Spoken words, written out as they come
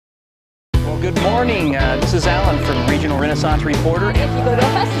Good morning. This is Alan from Regional Renaissance Reporter. If you go to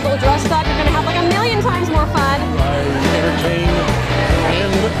a festival dressed up, you're going to have like a million times more fun. I entertain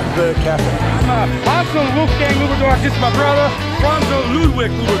in the cafe. I'm from Wolfgang Luberdorf. This is my brother, Franzo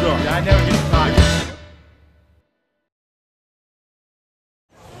Ludwig Luberdorf. I never get tired.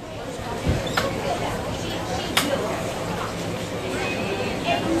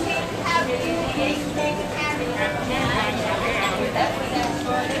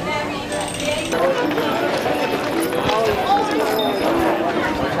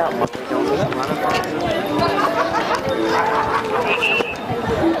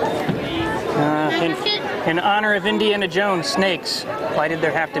 In honor of Indiana Jones, snakes. Why did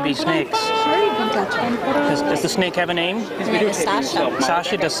there have to be snakes? Sure, you can touch him. Does the snake have a name? His name is Sasha.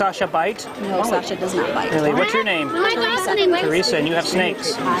 Sasha? Does Sasha bite? No, Sasha does not bite. Really? What's your name? Teresa. Teresa, and you have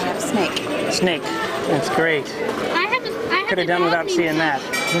snakes. I have a snake. Snake. That's great. Could have done without seeing that.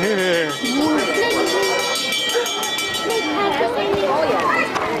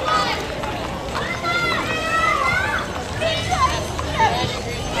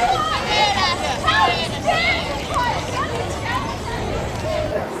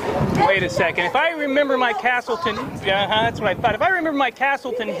 Wait a second. If I remember my Castleton, that's what I thought. If I remember my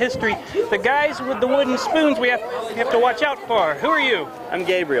Castleton history, the guys with the wooden spoons we have to watch out for. Who are you? I'm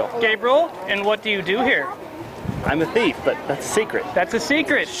Gabriel. Gabriel, and what do you do here? I'm a thief, but that's a secret. That's a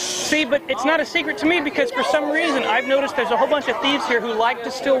secret. See, but it's not a secret to me because for some reason I've noticed there's a whole bunch of thieves here who like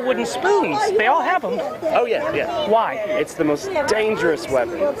to steal wooden spoons. They all have them. Oh yeah, yeah. Why? It's the most dangerous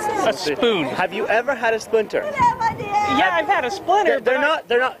weapon. A spoon. Have you ever had a splinter? Yeah, I've had a splinter. They're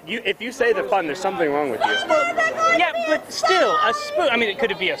not. If you say they're fun, there's something wrong with you. Yeah, but still, a spoon. I mean,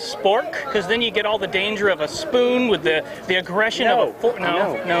 could it be a spork? Because then you get all the danger of a spoon with the aggression of a fork.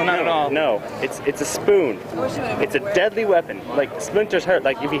 No, not at all. No, it's a spoon. It's a deadly weapon. Like splinters hurt.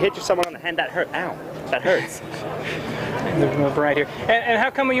 Like if you hit someone on the hand, that hurt. Ow, that hurts. Right here. And how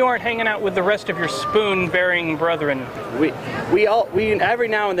come you aren't hanging out with the rest of your spoon-bearing brethren? We every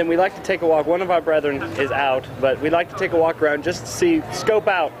now and then we like to take a walk. One of our brethren is out, but we like to take a walk around just to scope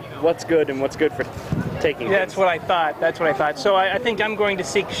out what's good and what's good for taking. That's what I thought. That's what I thought. So I think I'm going to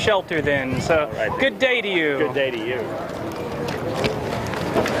seek shelter then. So right. Good day to you. Good day to you.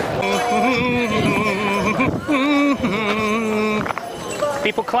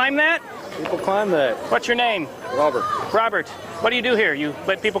 People climb that? People climb that. What's your name? Robert. Robert. What do you do here? You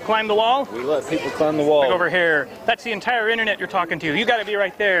let people climb the wall? We let people climb the wall. Like over here. That's the entire internet you're talking to. You got to be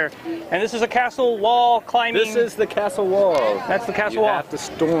right there. And this is a castle wall climbing. This is the castle wall. That's the castle you wall. You have to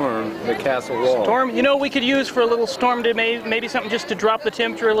storm the castle wall. Storm? You know, we could use for a little storm to maybe something just to drop the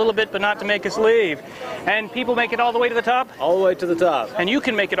temperature a little bit, but not to make us leave. And people make it all the way to the top? All the way to the top. And you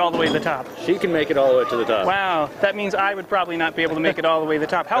can make it all the way to the top. She can make it all the way to the top. Wow, that means I would probably not be able to make it all the way to the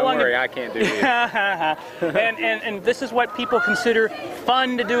top. Don't worry, I can't do it. And this is what people consider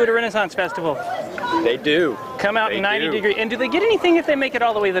fun to do at a Renaissance Festival. They do. Come out in 90 degrees. And do they get anything if they make it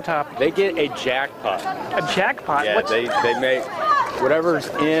all the way to the top? They get a jackpot. A jackpot? Yeah, they make whatever's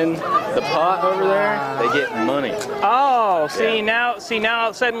in the pot over there, they get money. Oh, see now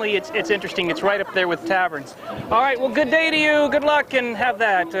suddenly it's interesting. It's right up there with taverns. All right, well, good day to you. Good luck and have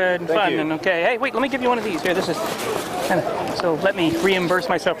that fun. You. And okay, hey, wait, let me give you one of these. Here, this is. So let me reimburse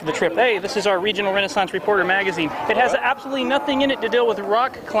myself for the trip. Hey, this is our Regional Renaissance Reporter magazine. It has absolutely nothing in it to deal with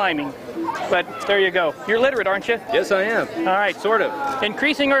rock climbing. But there you go. You're literate, aren't you? Yes, I am. All right. Sort of.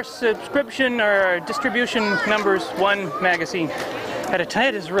 Increasing our subscription or our distribution numbers one magazine at a time.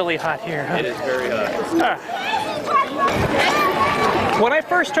 It is really hot here. Huh? It is very hot. When I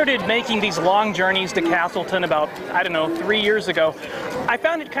first started making these long journeys to Castleton about, 3 years ago, I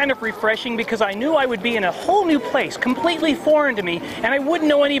found it kind of refreshing because I knew I would be in a whole new place, completely foreign to me, and I wouldn't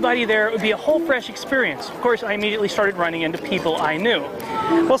know anybody there. It would be a whole fresh experience. Of course, I immediately started running into people I knew.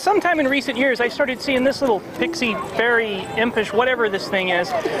 Well, sometime in recent years, I started seeing this little pixie, fairy, impish, whatever this thing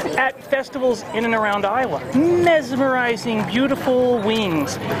is, at festivals in and around Iowa. Mesmerizing, beautiful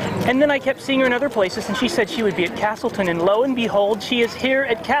wings. And then I kept seeing her in other places, and she said she would be at Castleton, and lo and behold, she is here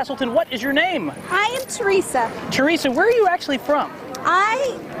at Castleton. What is your name? I am Teresa. Teresa, where are you actually from?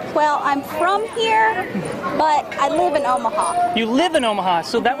 I'm from here, but I live in Omaha. You live in Omaha,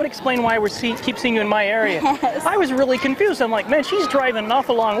 so that would explain why we keep seeing you in my area. Yes. I was really confused. I'm like, man, she's driving an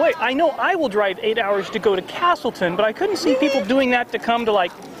awful long way. I know I will drive 8 hours to go to Castleton, but I couldn't see people doing that to come to,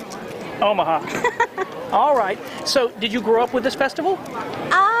 like, Omaha. All right. So, did you grow up with this festival?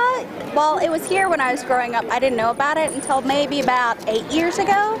 Well, it was here when I was growing up. I didn't know about it until maybe about 8 years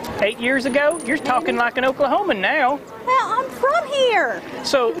ago. 8 years ago? You're talking like an Oklahoman now. Well, I'm from here.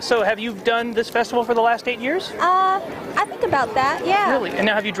 So have you done this festival for the last 8 years? I think about that, yeah. Really? And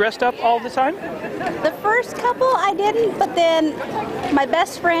now have you dressed up all the time? The first couple I didn't, but then my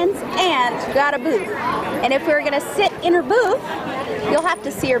best friend's aunt got a booth. And if we were going to sit in her booth, you'll have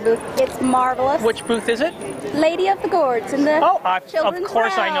to see her booth. It's marvelous. Which booth is it? Lady of the Gourds in the of children's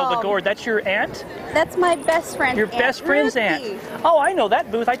course I know the realm. gourd. That's your aunt? That's my best friend. Your best friend's Ruthie. aunt. Oh, I know that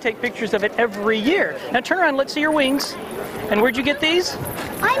booth. I take pictures of it every year. Now turn around, let's see your wings. And where'd you get these?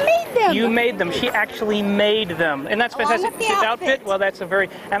 I made them. You made them. She actually made them. And that's Along fantastic. with the This outfit. well, that's a very,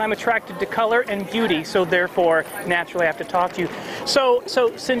 and I'm attracted to color and beauty, so therefore, naturally I have to talk to you. So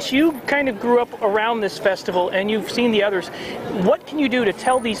since you kind of grew up around this festival and you've seen the others, what can you do to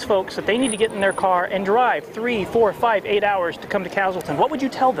tell these folks that they need to get in their car and drive 3, 4, 5, 8 hours to come to Castleton? What would you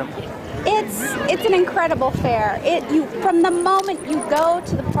tell them? It's an incredible fair. From the moment you go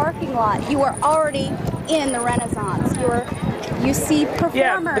to the parking lot, you are already in the Renaissance. You see performers.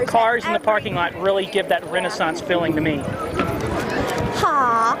 Yeah, the cars in the every- parking lot really give that Renaissance feeling to me.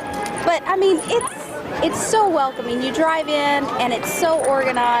 But I mean, it's so welcoming. You drive in and it's so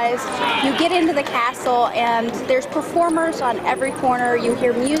organized. You get into the castle and there's performers on every corner. You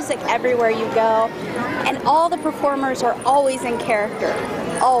hear music everywhere you go, and all the performers are always in character.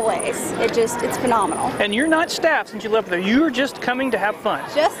 Always. It's phenomenal. And you're not staff since you live there. You're just coming to have fun.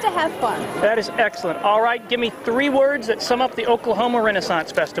 Just to have fun. That is excellent. All right, give me 3 words that sum up the Oklahoma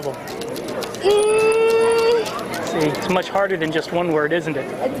Renaissance Festival. See, it's much harder than just one word, isn't it?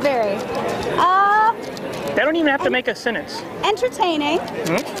 It's very. They don't even have to make a sentence. Entertaining.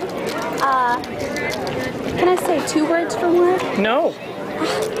 Can I say 2 words for one? No.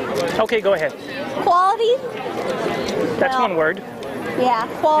 Okay, go ahead. Quality. That's Well, one word. Yeah,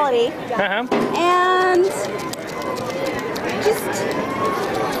 quality. Uh-huh. And just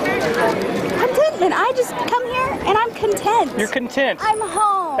contentment. I just come here and I'm content. You're content. I'm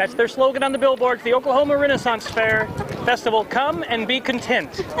home. That's their slogan on the billboard, the Oklahoma Renaissance Festival. Come and be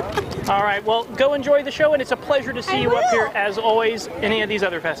content. All right, well, go enjoy the show, and it's a pleasure to see I you up will. here, as always, any of these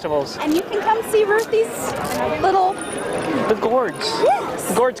other festivals. And you can come see Ruthie's little The Gourds. yes.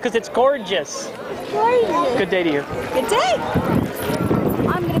 The Gourds, because it's gorgeous. Gorgeous. Good day to you. Good day.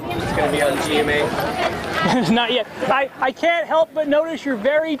 I'm gonna be in the Gonna be on GMA. Not yet. I can't help but notice you're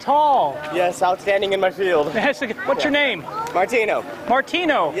very tall. Yes, outstanding in my field. What's your name? Martino.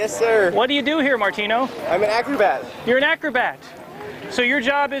 Martino. Yes, sir. What do you do here, Martino? I'm an acrobat. You're an acrobat. So your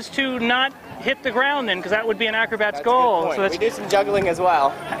job is to not hit the ground then, because that would be an acrobat's That's a good goal. point. So that's We do some juggling as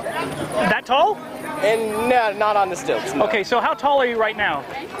well. that tall? And no, not on the stilts. No. Okay, so how tall are you right now?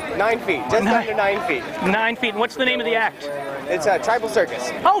 9 feet. Just under 9 feet. 9 feet. And what's the name of the act? It's a tribal circus.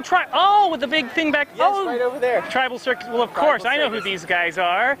 Oh, with the big thing back. Yes, oh, right over there. Tribal Circus. Well, of course, I know who Circus. these guys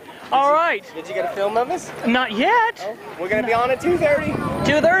are. All right. Did you get a film of us? Not yet. We're gonna be on at 2:30.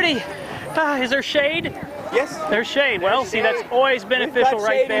 2:30. Is there shade? Yes. There's shade. Well, see, that's always beneficial We've got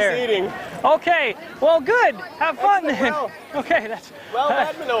right shady there. seating. Okay. Well, good. Have fun then. well. Okay, that's Well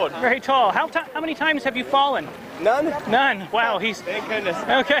done, my lord. very tall. How many times have you fallen? None? None. Wow, he's Thank goodness.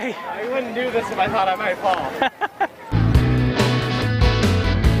 okay. I wouldn't do this if I thought I might fall.